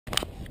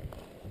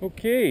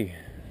Okay,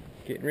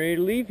 getting ready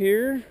to leave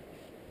here.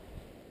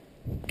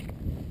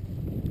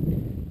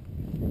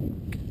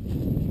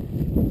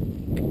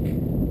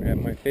 We're at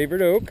my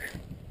favorite oak.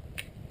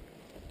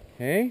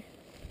 Okay.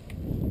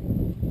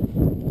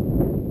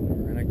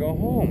 We're gonna go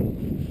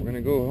home. We're gonna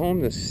go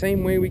home the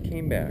same way we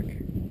came back.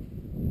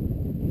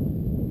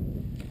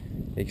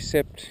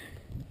 Except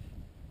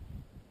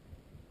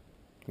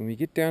when we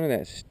get down to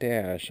that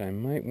stash, I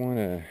might want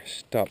to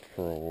stop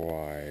for a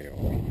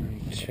while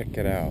and check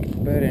it out.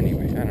 But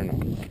anyway, I don't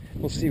know.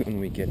 We'll see when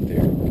we get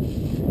there.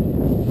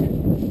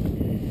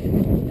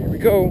 Here we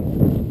go.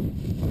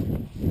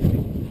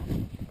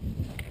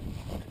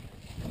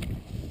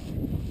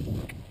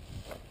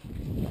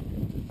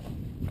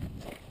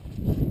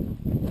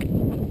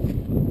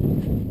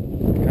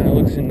 Kind of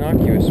looks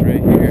innocuous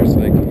right here. It's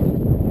like,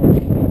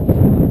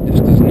 this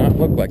does not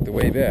look like the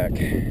way back.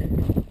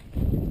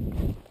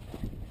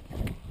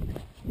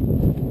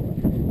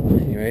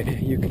 Anyway,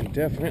 you can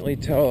definitely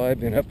tell I've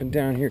been up and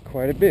down here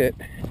quite a bit.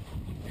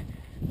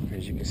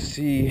 As you can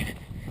see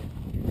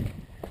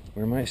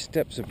where my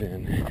steps have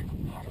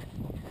been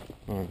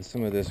on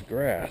some of this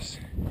grass.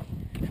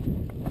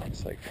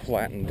 It's like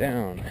flattened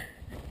down.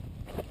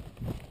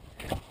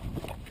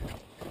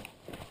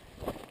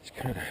 It's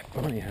kind of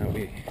funny how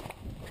we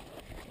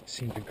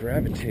seem to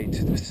gravitate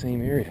to the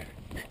same area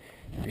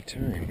every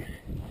time.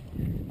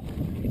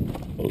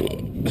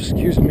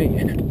 Excuse me.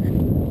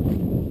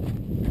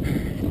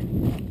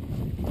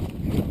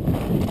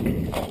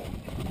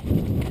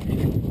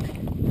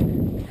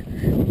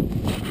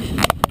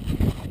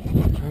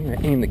 I'm going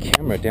to aim the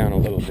camera down a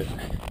little bit.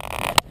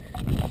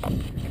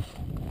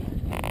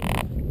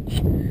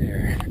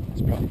 There,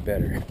 it's probably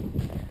better.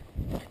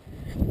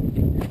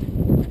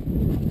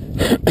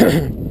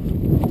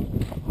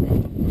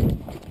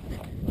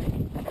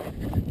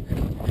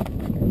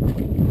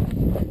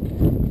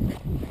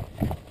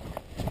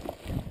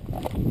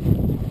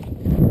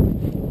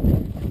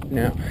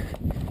 Now,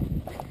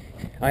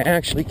 I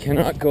actually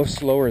cannot go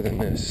slower than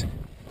this.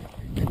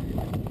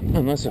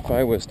 Unless if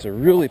I was to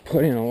really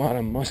put in a lot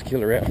of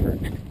muscular effort.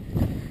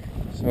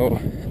 So,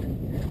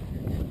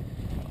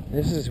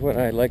 this is what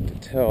I like to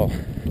tell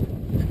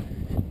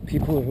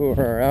people who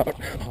are out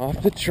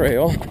off the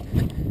trail,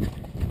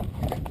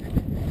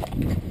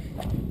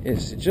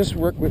 is to just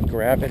work with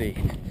gravity.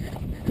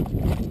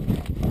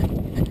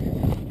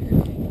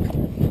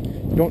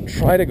 Don't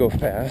try to go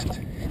fast,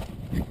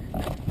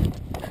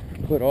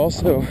 but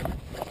also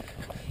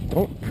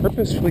don't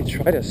purposefully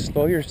try to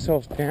slow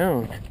yourself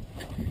down.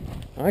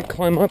 I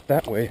climb up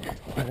that way,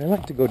 but I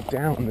like to go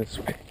down this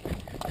way.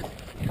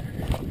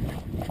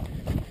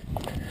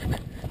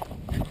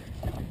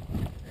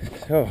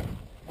 So,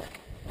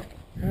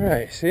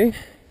 alright, see?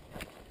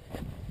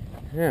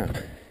 Now,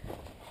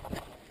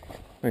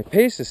 my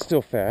pace is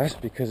still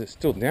fast because it's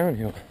still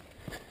downhill,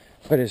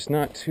 but it's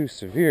not too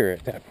severe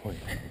at that point.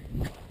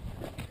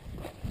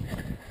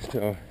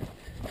 So,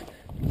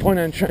 the point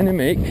I'm trying to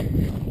make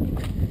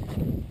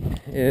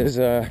is,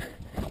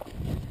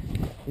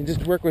 you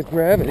just work with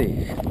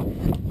gravity.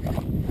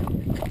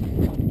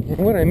 And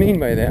what I mean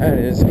by that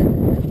is,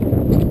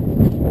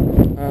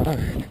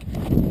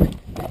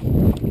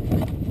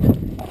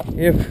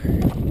 if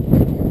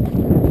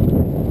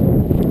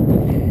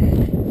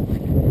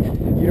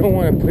you don't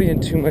want to put in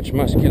too much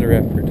muscular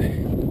effort,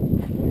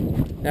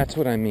 that's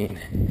what I mean.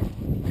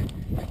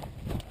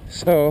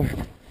 So,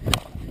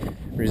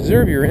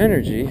 reserve your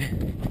energy,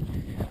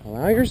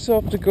 allow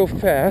yourself to go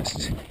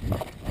fast,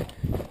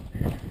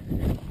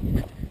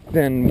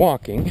 than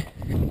walking,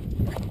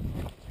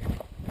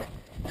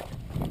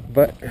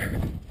 but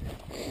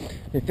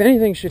if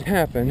anything should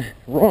happen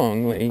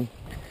wrongly,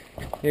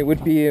 it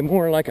would be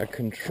more like a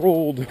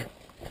controlled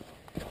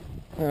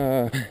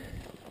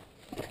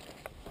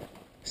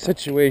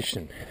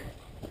situation.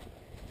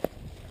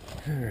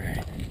 All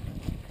right.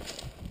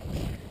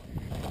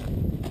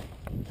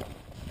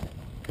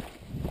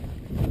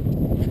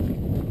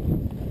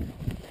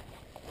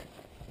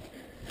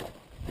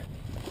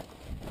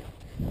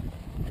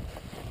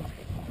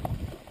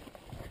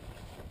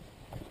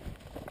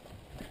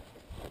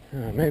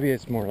 Maybe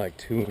it's more like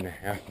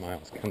 2.5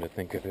 miles, come to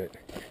think of it.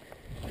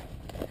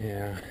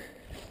 Yeah,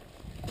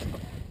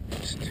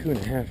 it's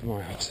 2.5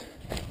 miles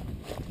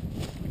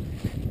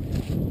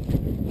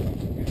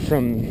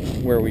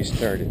from where we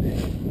started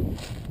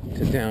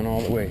to down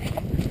all the way.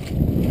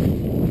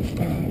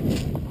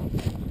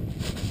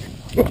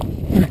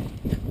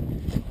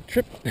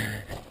 Tripped.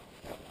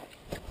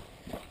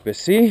 But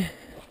see,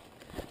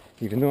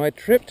 even though I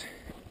tripped,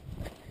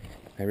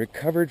 I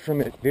recovered from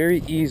it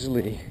very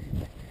easily.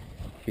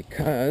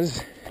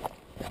 Because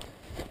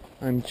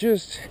I'm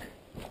just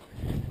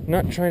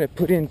not trying to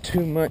put in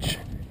too much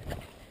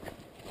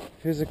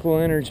physical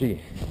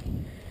energy.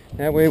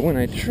 That way when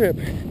I trip,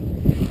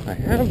 I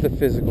have the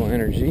physical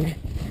energy.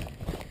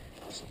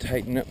 Just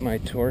tighten up my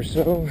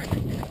torso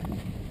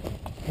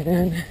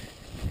and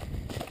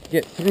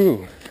get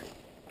through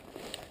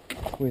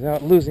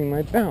without losing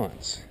my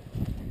balance.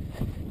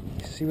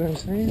 You see what I'm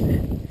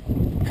saying?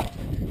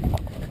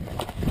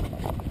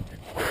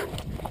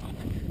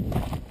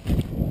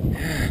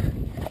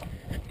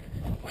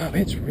 Wow,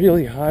 it's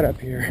really hot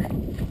up here.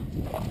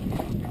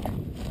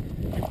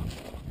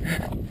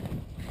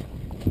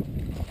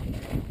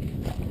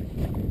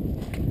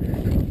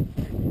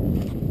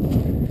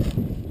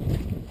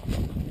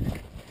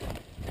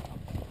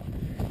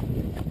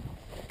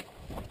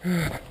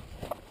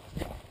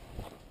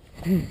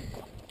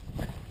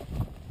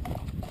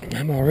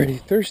 I'm already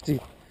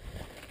thirsty.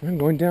 I'm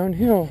going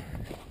downhill.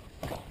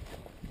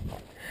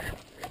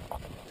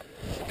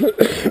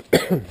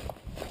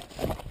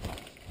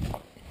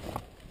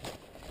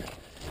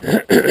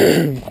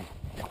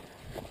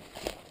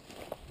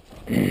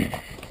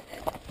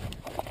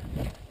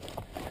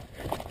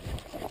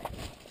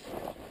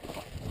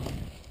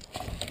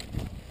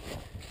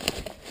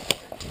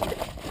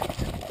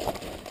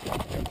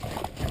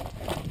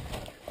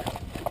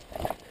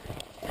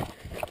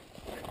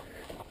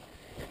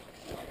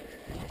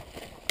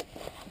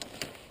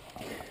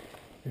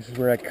 This is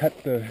where I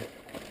cut the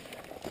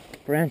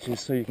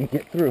branches so you can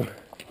get through.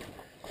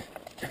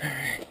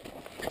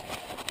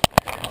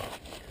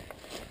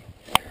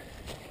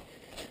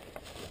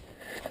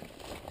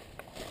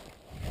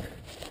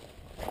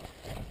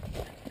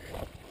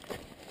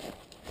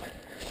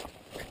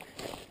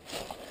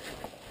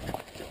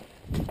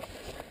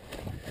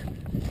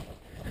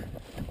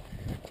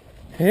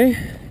 Hey,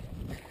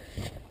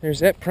 there's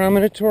that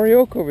promontory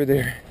oak over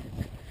there.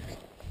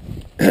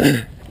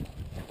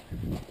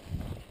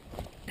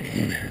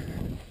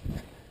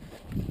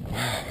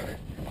 Wow.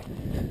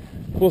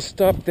 We'll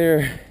stop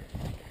there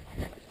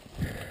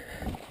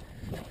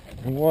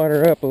and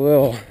water up a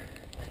little.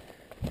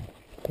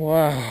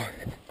 Wow.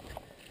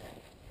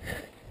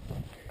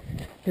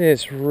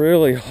 It's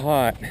really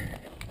hot.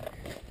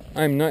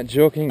 I'm not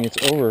joking, it's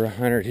over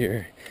 100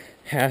 here.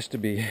 Has to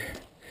be.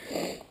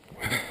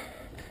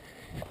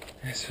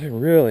 It's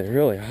really,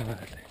 really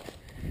hot.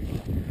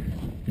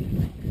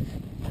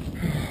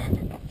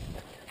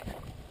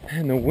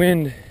 And the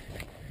wind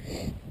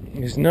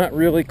is not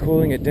really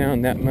cooling it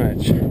down that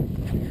much.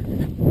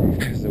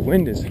 Because the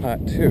wind is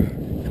hot too.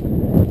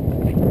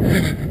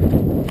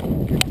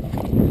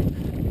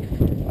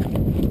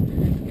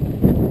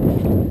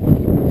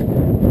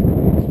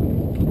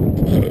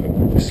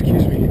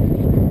 Excuse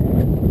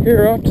me.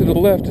 Here off to the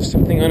left is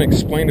something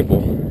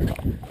unexplainable.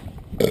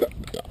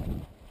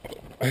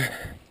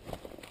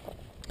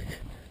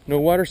 No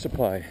water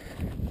supply.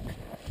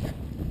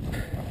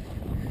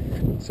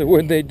 So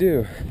what'd they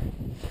do?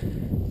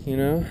 You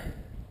know?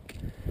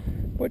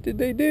 What did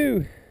they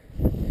do?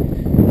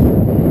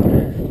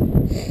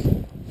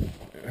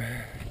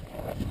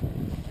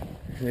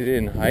 They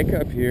didn't hike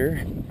up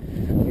here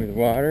with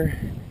water.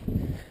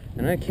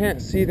 And I can't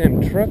see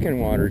them trucking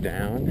water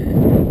down.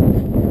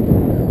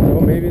 Oh,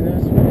 maybe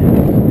that's what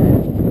happened.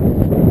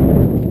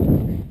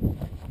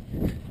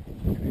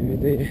 Maybe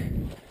they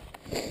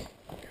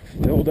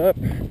filled up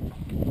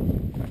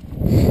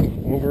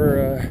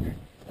over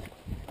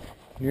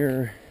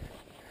near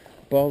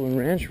Baldwin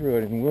Ranch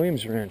Road and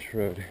Williams Ranch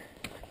Road,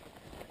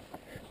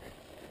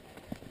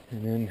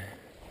 and then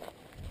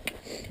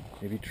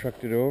maybe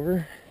trucked it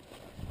over.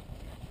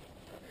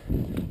 I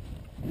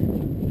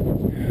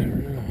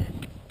don't know.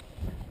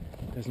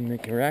 Doesn't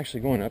make. We're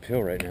actually going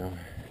uphill right now,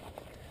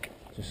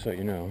 just so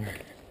you know.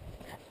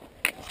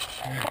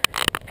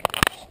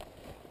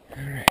 All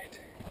right.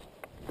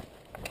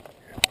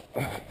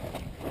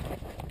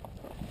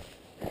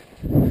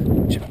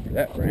 Watch out for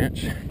that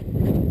branch.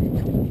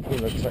 He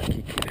looks like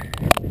he could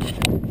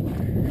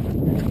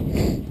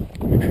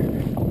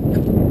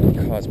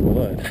cause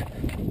blood.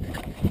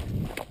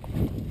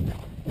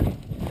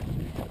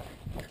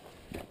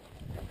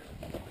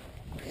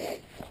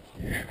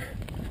 Yeah.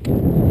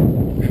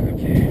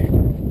 Okay.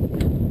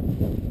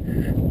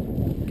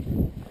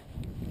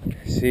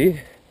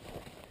 See?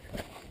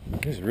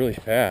 This is really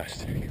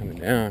fast coming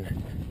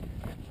down.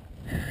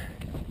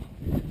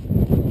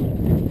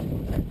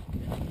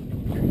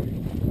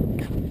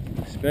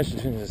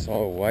 Especially since it's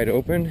all wide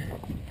open,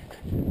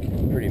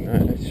 pretty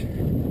much.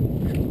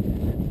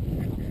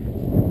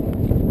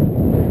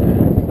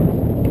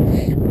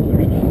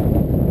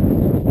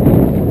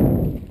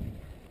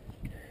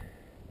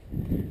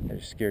 I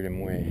just scared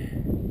him away.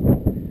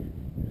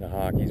 The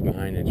hawk, he's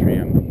behind the tree.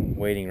 I'm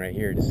waiting right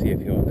here to see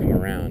if he'll come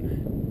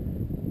around.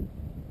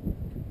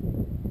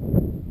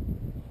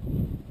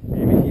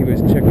 Maybe he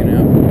was checking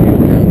out the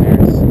field down there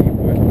to see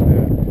what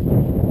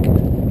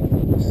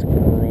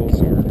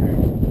squirrels or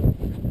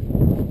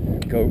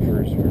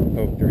gophers would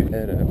poke their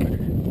head up.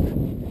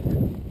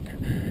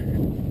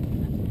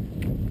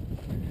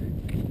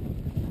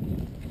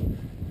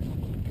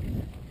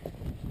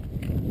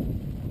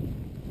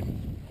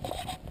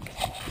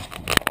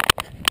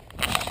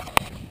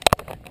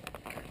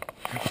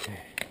 Okay.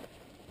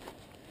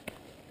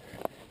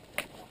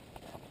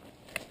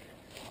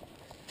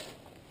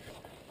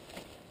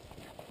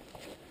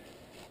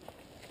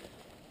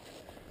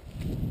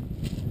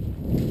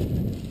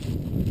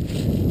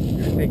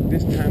 I think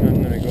this time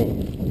I'm going to go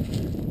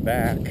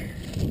back,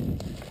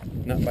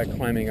 not by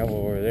climbing up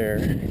over there,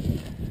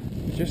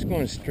 just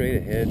going straight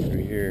ahead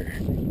through here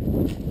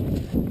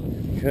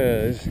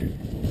because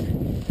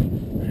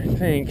I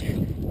think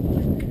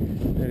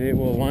that it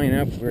will line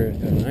up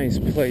with a nice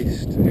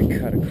place to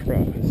cut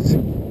across.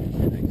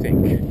 I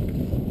think.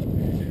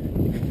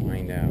 We'll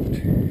find out.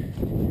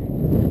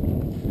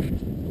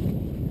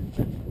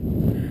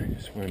 I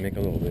just want to make a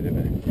little bit of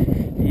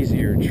an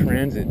easier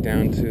transit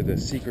down to the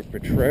secret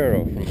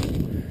potrero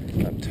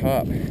from up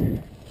top,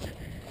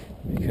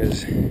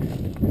 because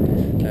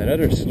that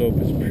other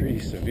slope is pretty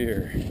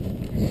severe,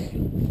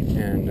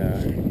 and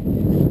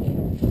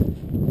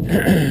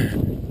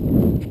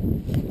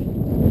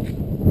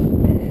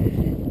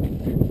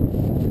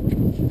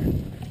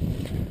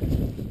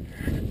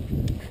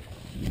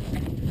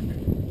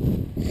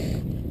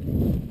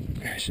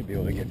I should be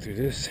able to get through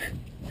this.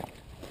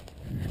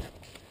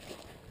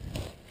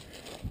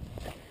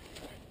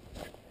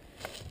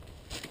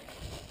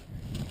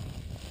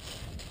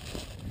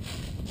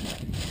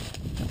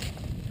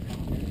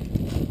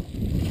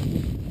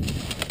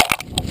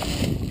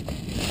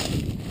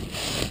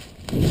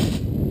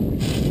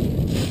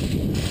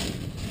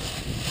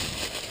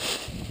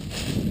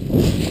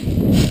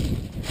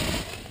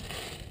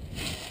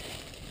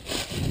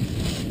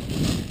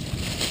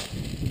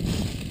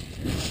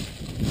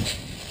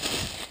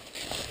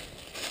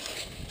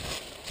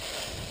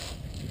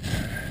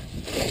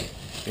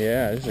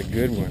 Yeah, this is a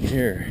good one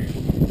here.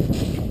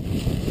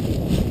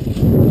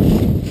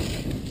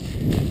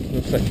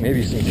 Looks like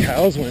maybe some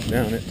cows went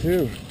down it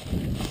too.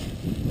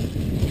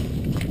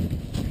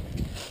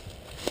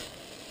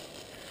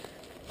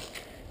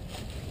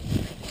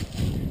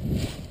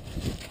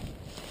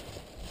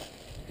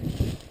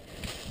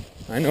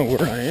 I know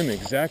where I am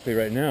exactly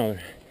right now.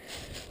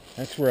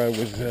 That's where I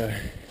was,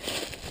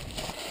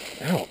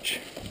 ouch.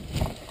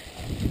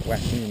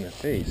 Whacked me in the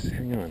face.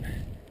 Hang on.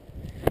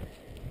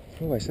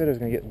 Oh, I said I was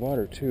going to get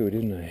water too,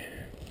 didn't I?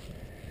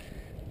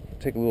 I'll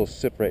take a little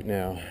sip right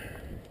now.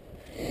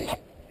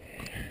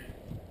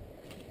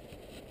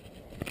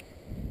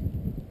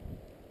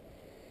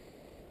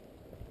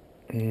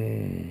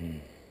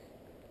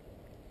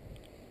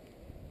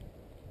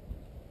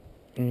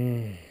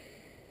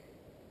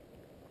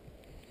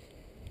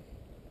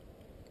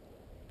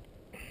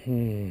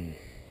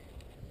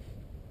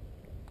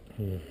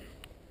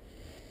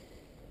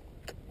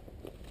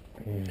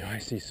 I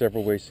see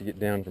several ways to get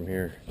down from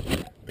here.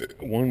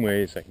 One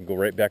way is I can go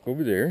right back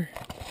over there,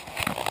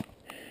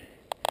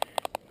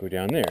 go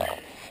down there.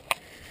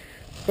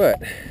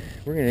 But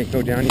we're going to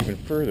go down even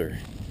further,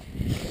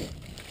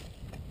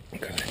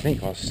 because I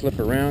think I'll slip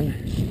around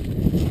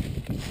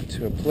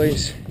to a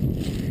place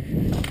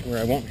where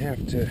I won't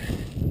have to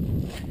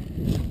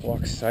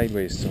walk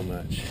sideways so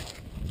much.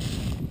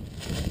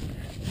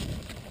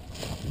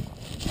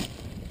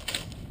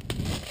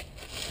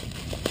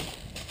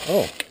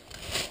 Oh,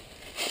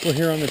 we're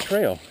here on the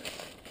trail.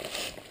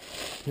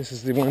 This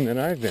is the one that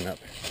I've been up.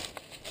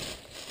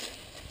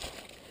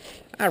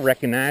 I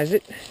recognize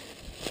it.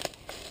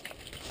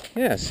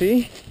 Yeah,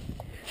 see?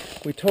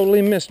 We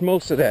totally missed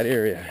most of that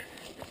area.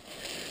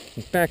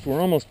 In fact, we're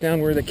almost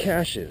down where the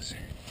cache is.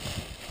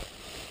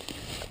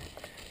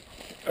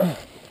 Oh.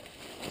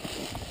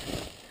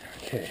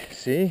 Okay,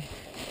 see?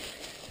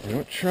 I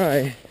don't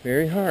try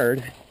very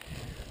hard.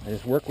 I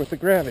just work with the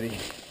gravity.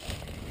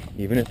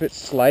 Even if it's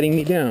sliding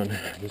me down,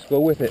 just go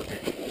with it.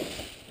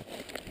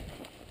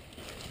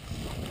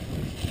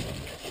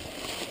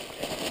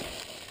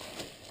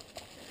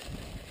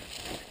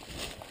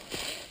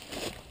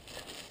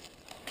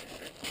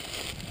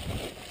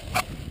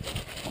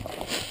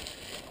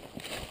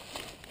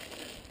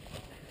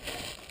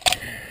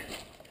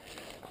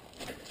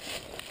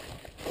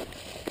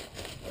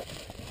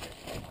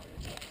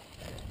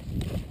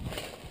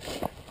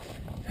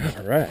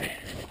 All right.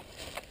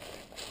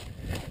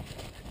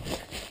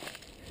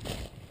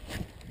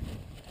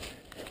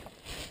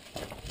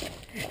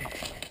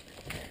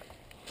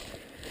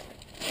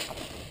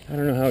 I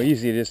don't know how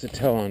easy it is to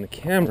tell on the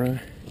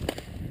camera,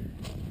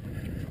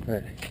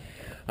 but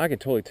I can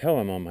totally tell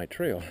I'm on my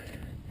trail.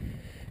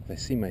 I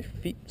see my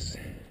feet.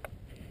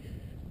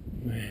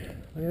 Look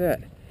at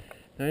that.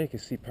 Now you can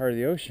see part of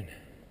the ocean.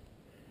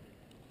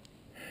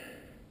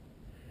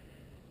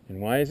 And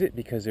why is it?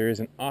 Because there is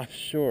an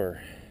offshore.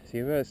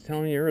 See what I was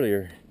telling you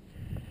earlier?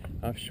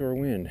 Offshore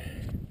wind.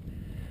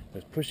 I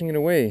was pushing it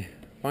away,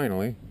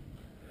 finally.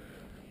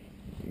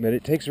 But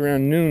it takes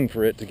around noon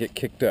for it to get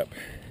kicked up.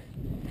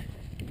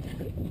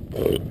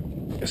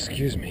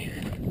 Excuse me.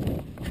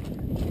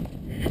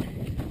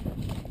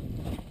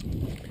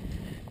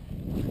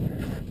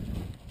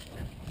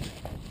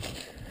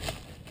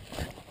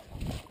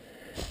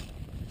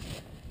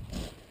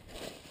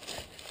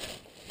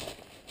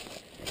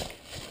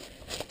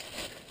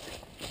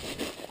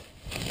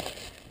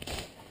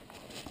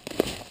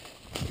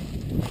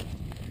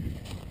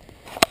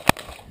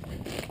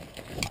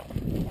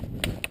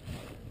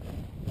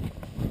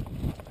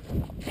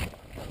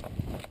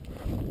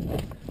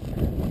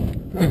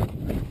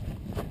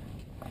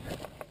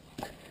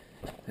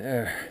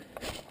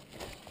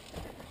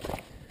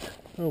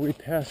 Well, we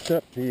passed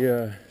up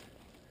the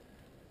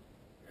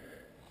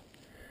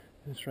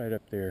It's right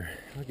up there.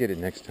 I'll get it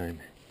next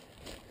time.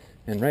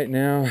 And right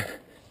now,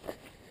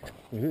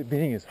 with it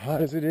being as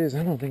hot as it is,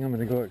 I don't think I'm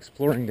going to go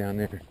exploring down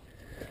there.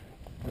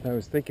 But I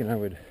was thinking I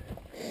would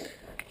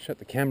shut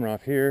the camera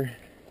off here,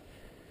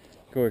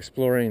 go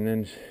exploring,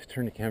 and then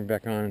turn the camera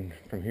back on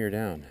from here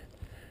down.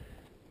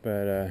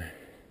 But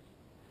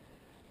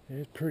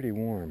it's pretty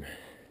warm.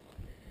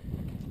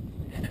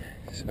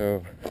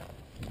 So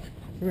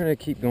we're going to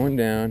keep going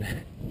down.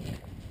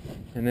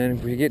 And then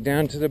if we get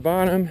down to the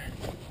bottom,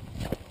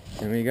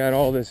 and we got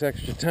all this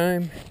extra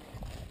time,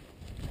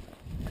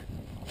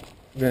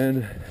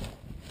 then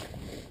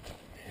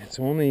it's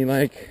only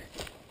like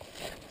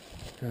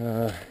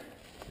a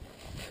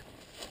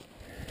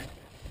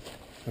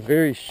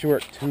very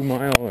short 2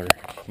 mile or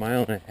 1.5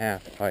 mile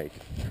hike.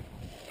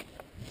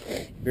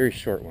 Very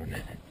short one.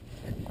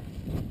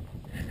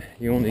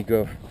 You only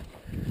go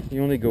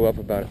up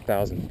about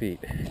 1,000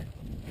 feet.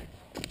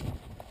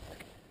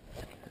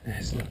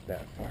 It's not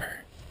that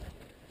far.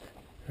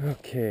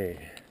 Okay.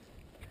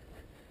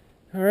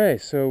 All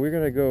right, so we're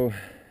gonna go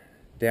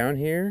down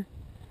here,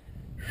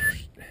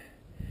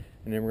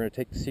 and then we're gonna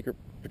take the secret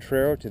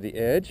trail to the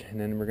edge, and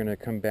then we're gonna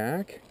come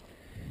back,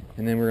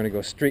 and then we're gonna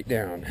go straight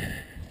down.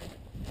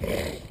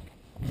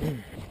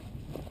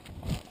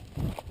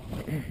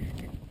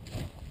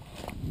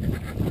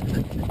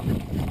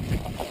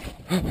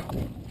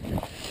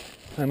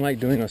 I'm like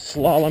doing a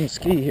slalom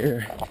ski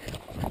here.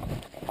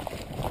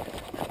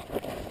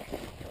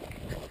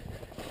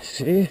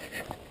 See?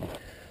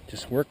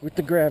 Just work with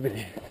the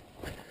gravity.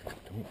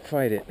 Don't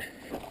fight it.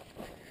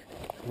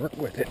 Work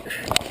with it.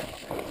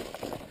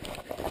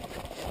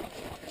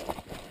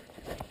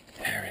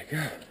 There we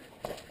go.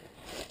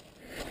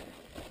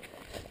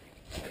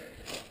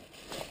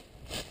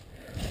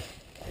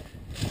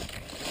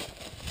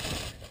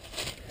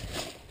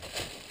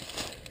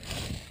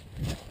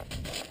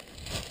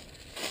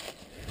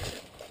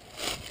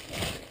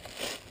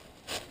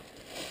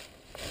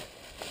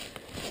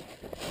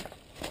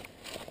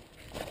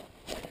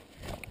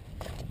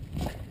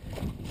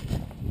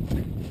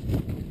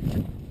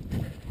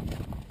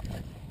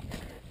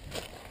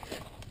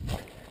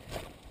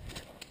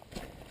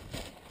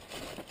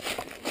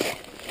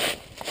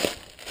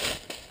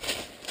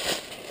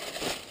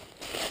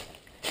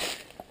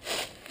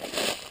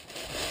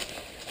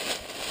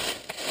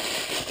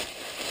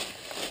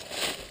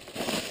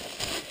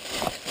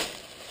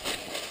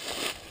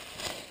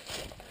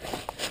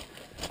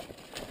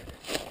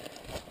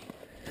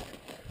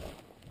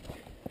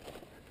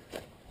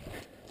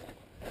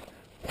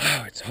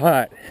 It's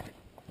hot.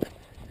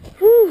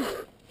 Whew.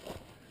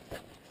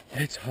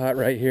 It's hot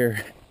right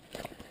here.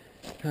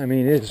 I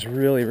mean, it is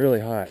really, really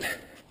hot.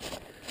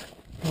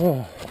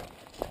 Oh.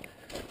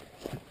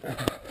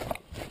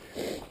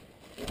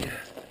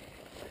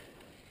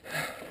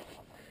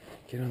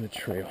 Get on the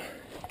trail.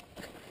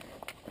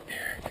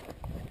 Here.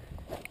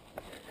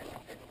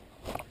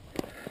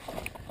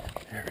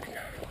 There we go.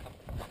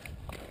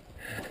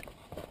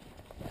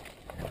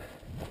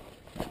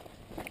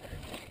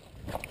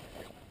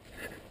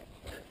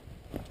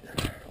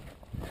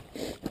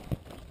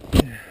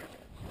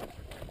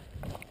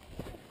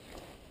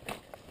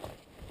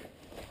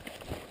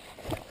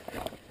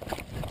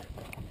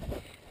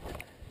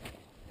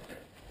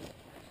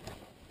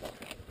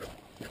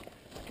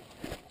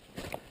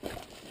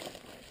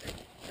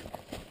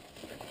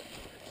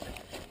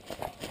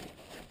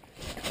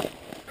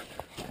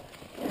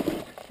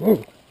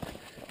 Whoa.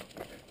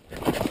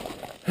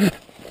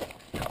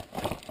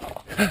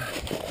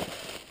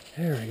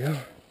 There we go.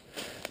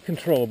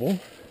 Controllable.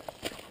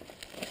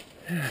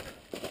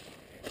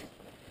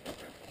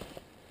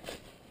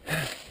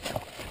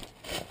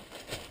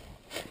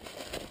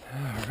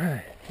 All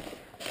right.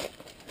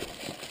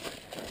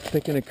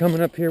 Thinking of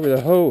coming up here with a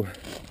hoe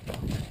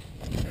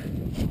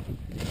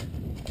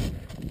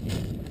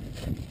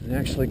and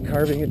actually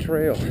carving a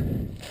trail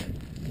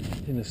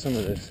into some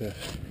of this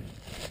stuff.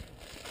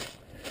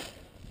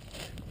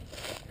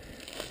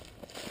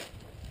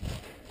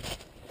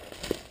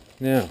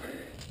 Now,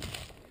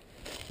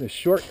 the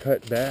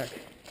shortcut back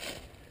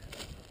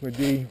would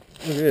be,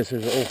 look at this,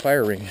 there's an old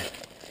fire ring.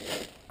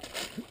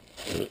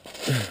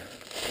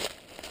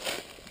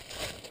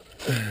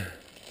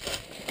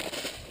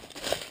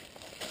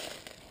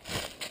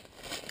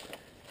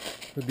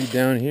 Would be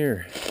down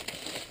here.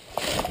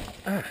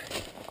 At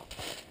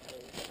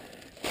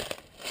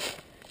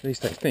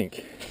least I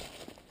think.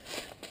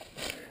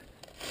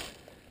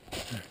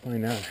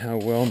 Find out how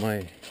well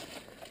my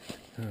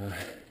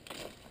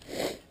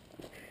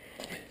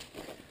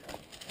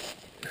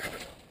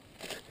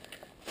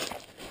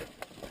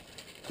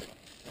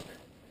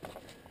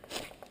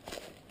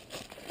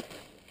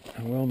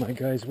my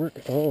guys work.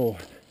 Oh,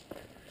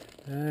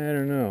 I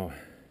don't know.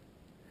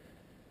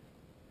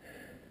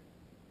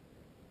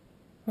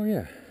 Oh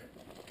yeah,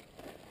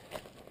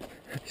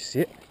 you see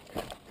it?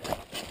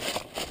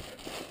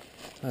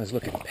 I was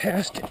looking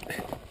past it.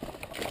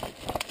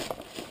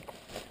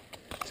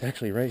 It's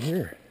actually right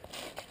here,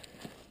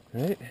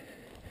 right?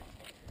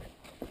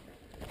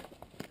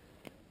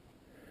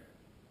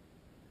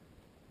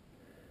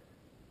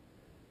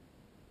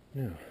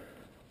 No,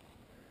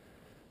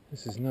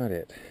 this is not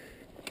it.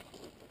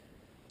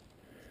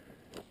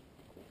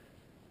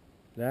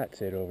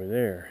 That's it over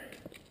there.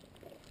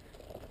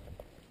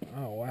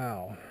 Oh,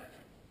 wow.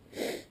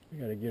 We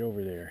gotta get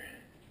over there.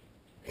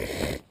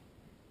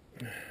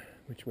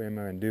 Which way am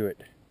I gonna do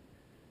it?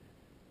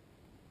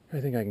 I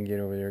think I can get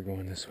over there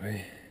going this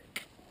way.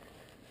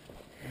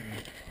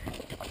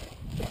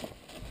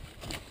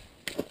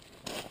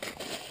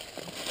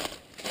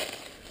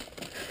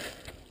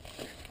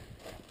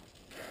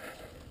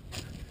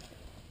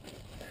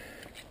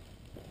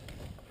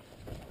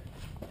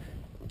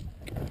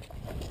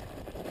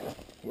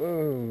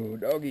 Whoa,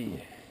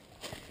 doggy.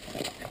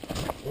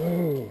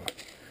 Whoa.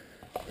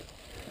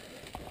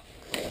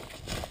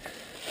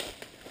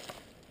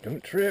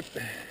 Don't trip.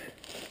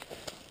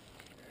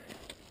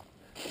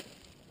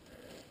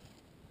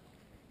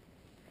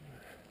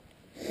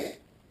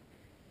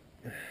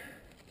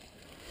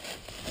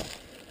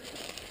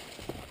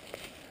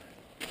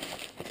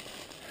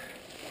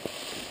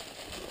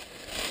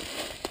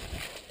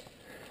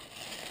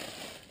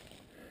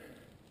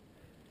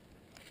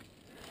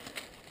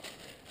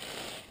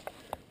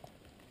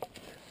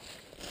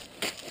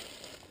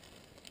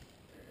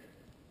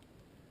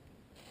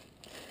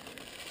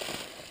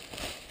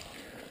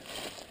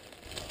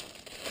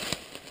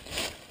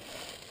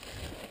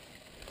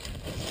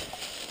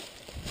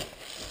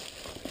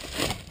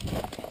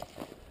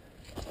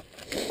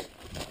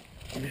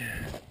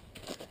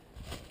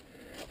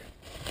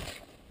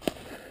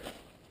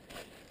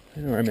 I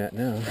know where I'm at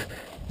now.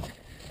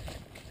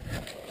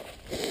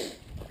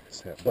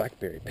 It's that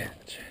blackberry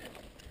patch.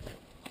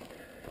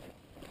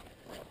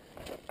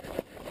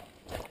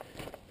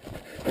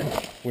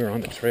 We're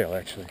on the trail,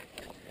 actually.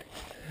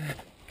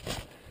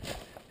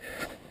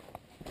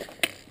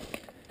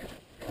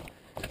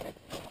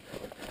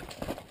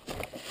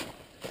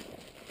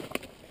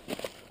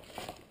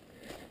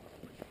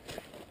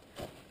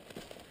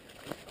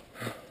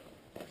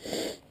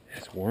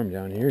 It's warm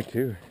down here,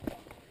 too.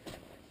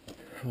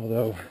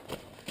 Although,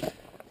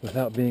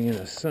 without being in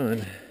the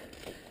sun,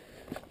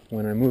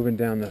 when I'm moving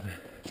down the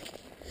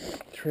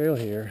trail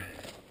here,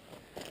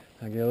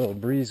 I get a little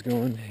breeze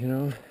going, you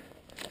know,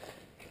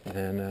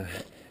 and it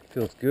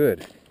feels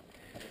good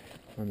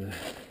on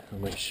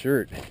my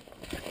shirt.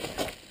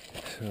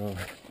 So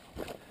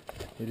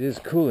it is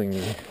cooling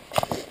me.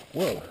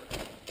 Whoa!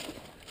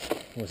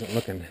 Wasn't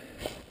looking.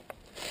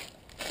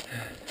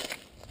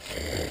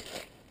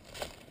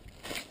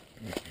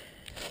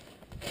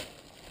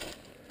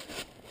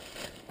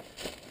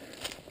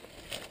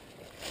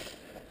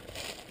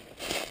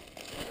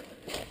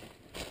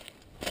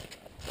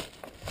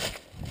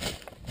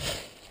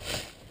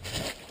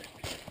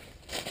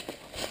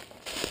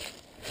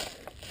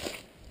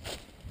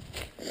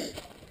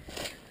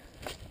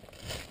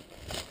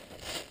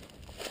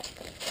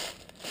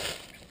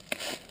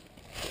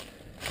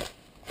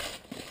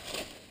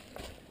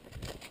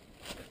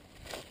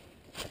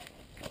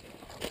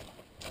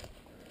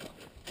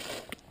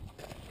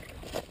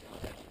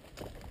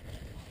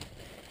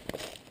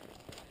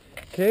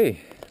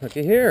 Okay,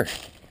 looky here.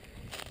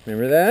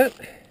 Remember that?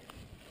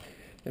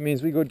 That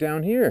means we go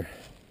down here.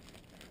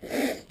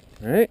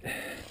 All right?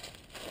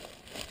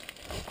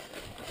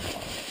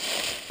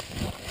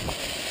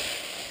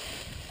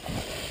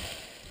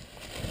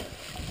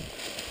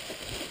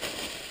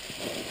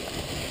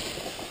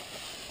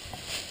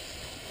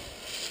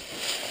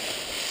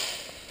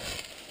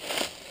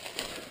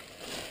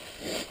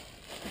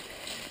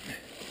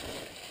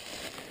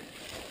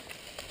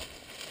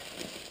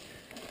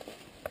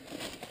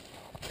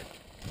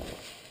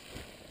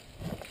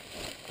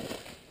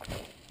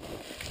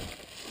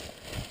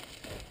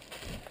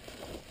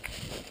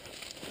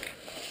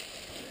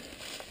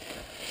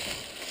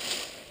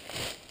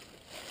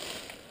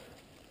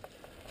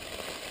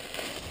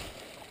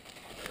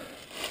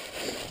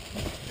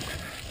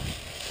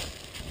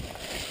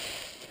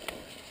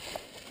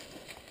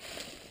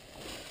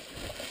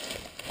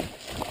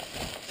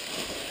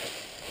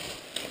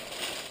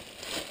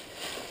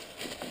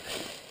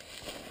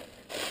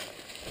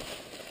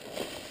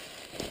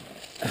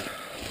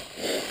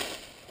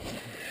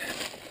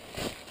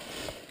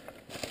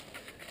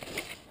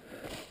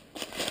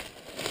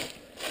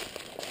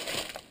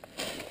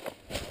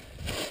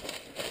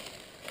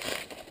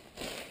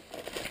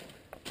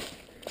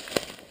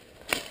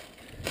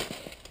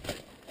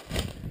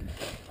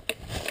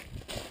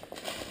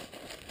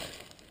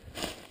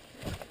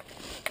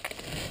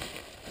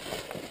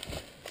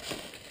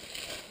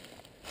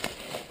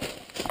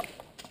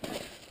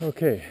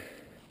 Okay,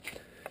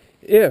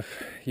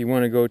 if you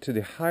want to go to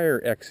the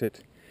higher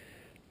exit,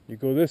 you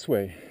go this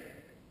way.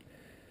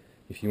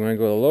 If you want to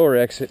go to the lower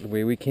exit, the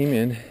way we came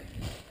in,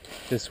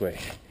 this way.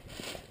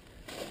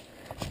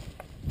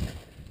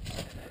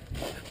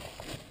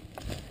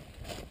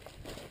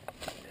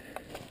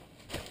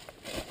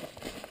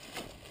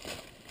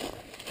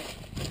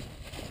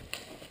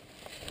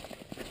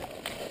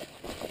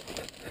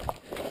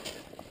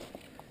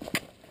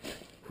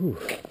 Whew.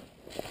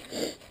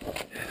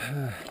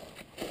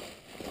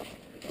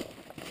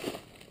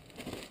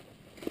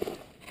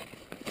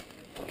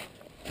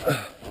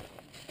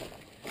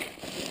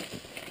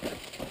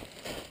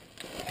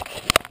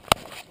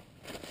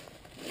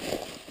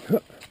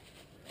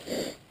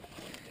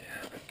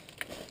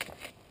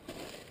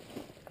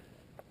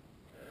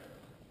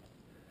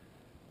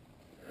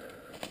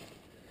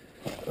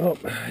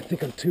 I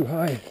think I'm too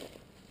high.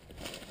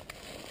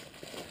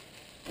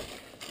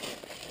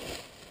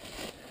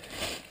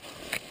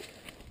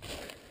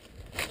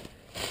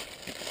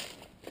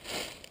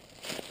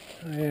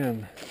 I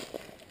am.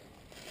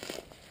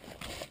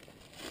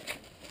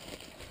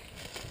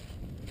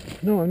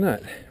 No, I'm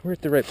not. We're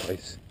at the right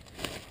place.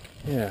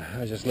 Yeah,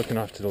 I was just looking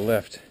off to the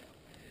left,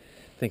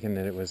 thinking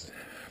that it was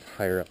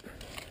higher up.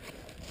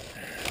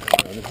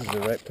 No, this is the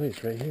right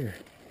place right here.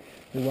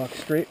 We walk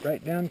straight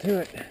right down to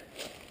it.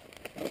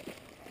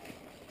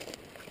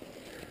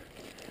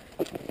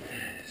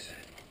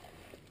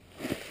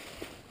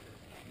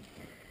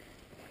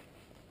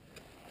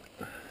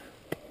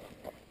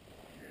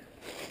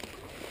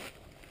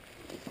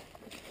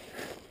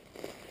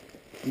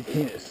 You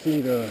can't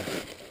see the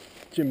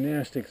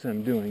gymnastics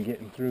I'm doing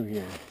getting through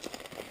here.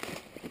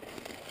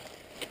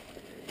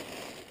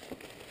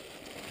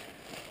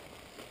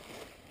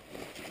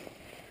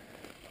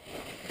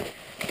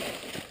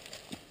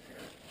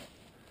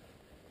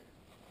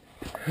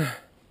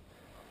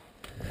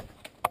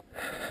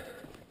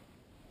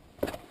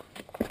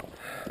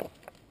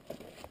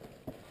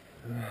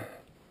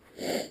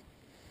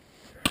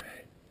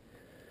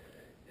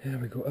 Yeah,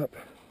 we go up.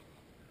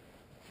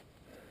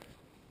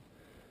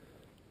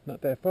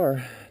 Not that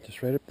far,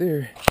 just right up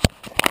there.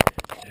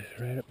 Just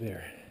right up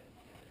there.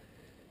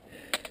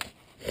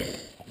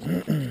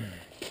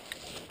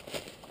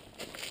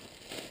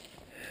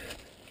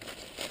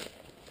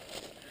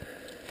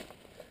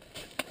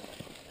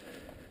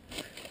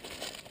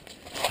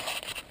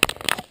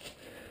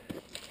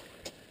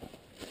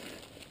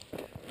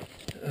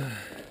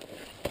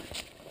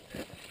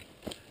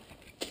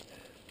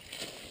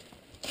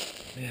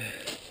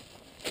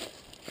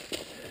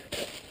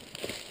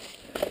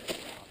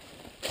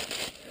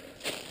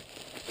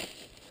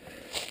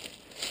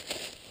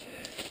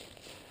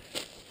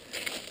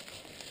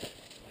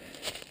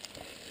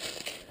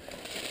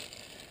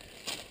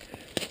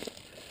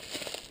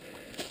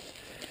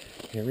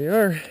 Here we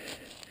are.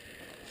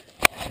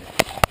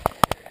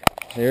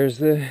 There's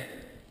the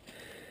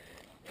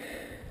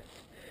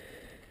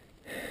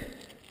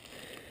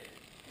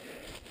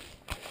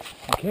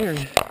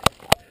cairn.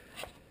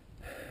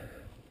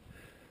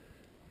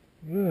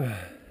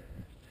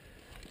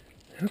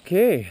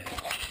 Okay.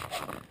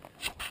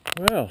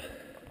 Well.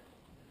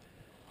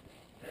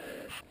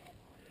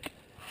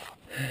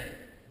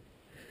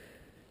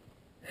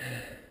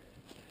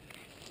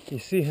 You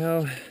see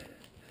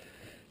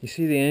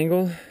the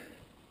angle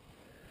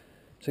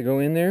to go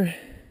in there?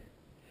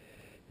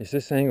 It's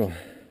this angle.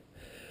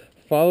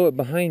 Follow it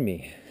behind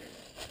me.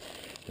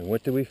 And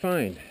what do we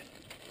find?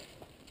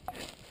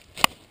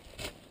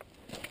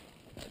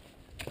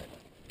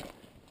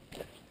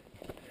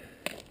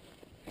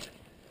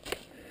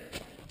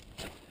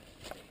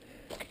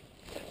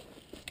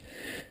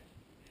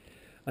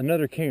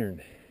 Another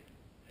cairn.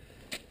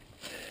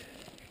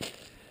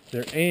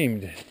 They're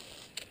aimed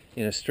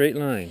in a straight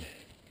line.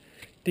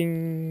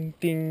 Ding,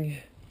 ding,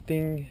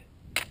 ding.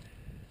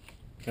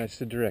 That's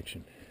the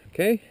direction.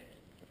 Okay?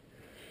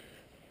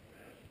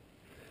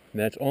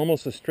 And that's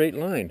almost a straight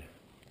line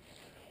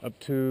up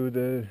to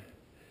the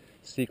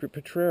secret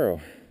Potrero.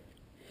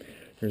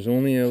 There's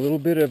only a little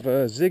bit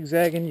of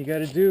zigzagging you got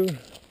to do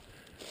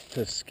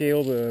to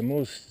scale the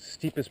most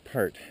steepest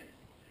part.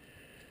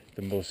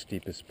 The most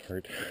steepest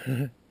part.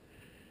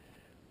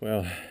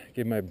 Well,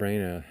 give my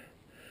brain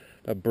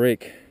a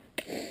break.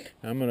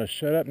 I'm gonna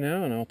shut up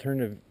now, and I'll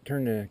turn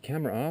the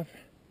camera off.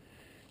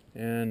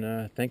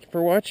 And thank you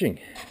for watching.